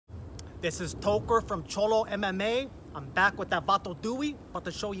This is Toker from Cholo MMA. I'm back with that Vato Dewey, about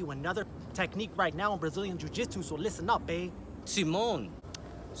to show you another technique right now in Brazilian Jiu Jitsu, so listen up, eh? Simone.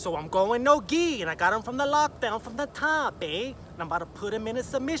 So I'm going no gi, and I got him from the lockdown from the top, eh? And I'm about to put him in a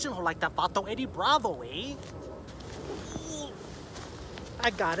submission hold like that Vato Eddie Bravo, eh?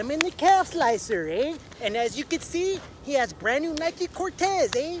 I got him in the calf slicer, eh? And as you can see, he has brand new Nike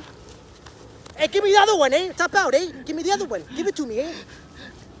Cortez, eh? Hey, give me the other one, eh? Top out, eh? Give me the other one. Give it to me, eh?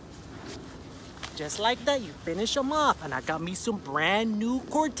 Just like that, you finish them off. And I got me some brand new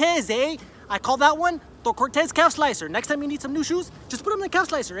Cortez, eh? I call that one the Cortez Calf Slicer. Next time you need some new shoes, just put them in the calf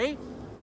slicer, eh?